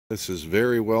This is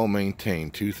very well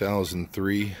maintained,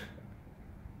 2003.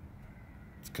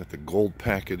 It's got the gold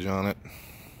package on it.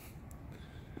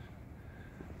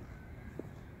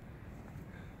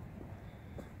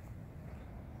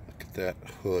 Look at that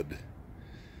hood.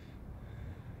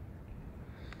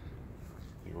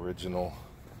 The original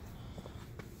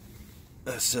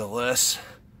SLS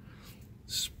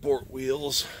sport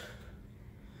wheels.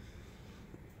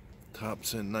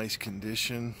 Top's in nice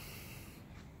condition.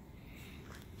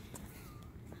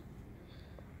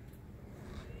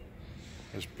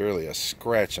 There's barely a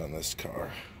scratch on this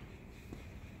car.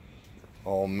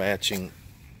 All matching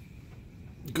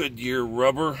Goodyear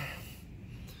rubber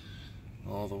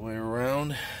all the way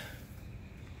around.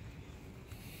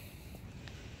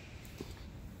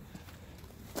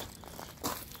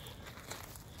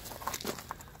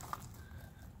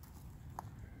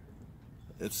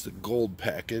 It's the gold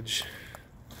package,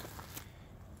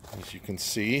 as you can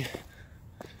see.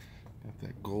 Got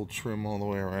that gold trim all the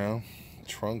way around.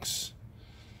 Trunks,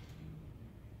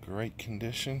 great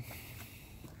condition.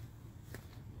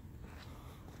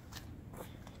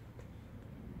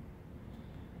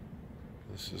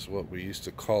 This is what we used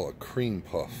to call a cream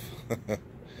puff.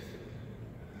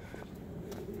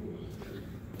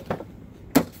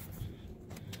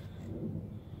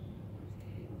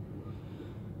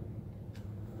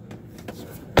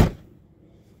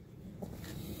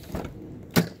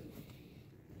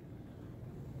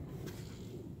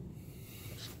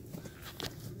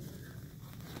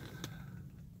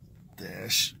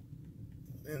 Dash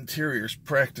interior's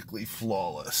practically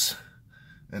flawless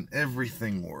and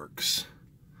everything works.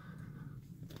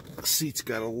 The seat's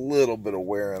got a little bit of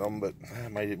wear in them, but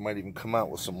it might even come out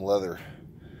with some leather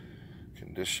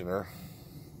conditioner.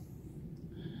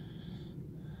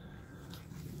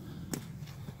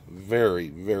 Very,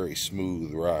 very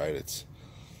smooth ride. It's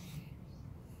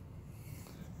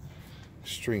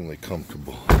extremely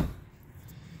comfortable.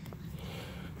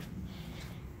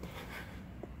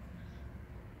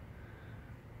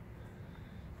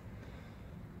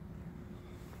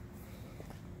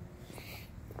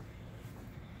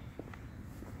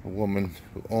 A woman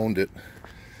who owned it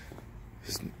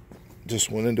just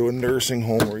went into a nursing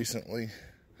home recently.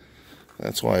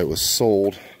 That's why it was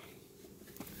sold.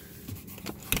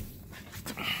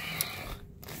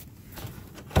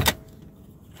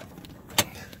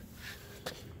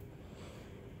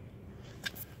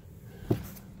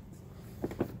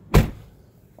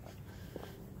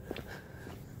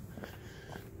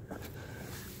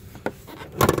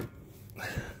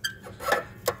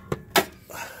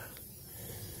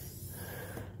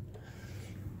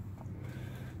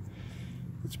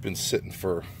 It's been sitting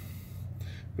for,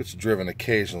 it's driven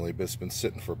occasionally, but it's been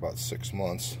sitting for about 6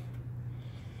 months.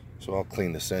 So I'll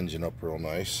clean this engine up real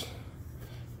nice.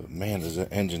 But man, does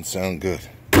that engine sound good.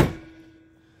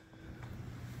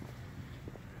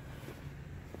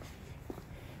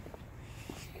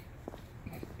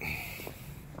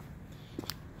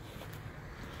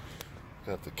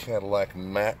 Got the Cadillac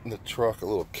mat in the truck, a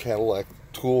little Cadillac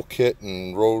tool kit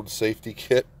and road safety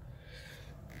kit.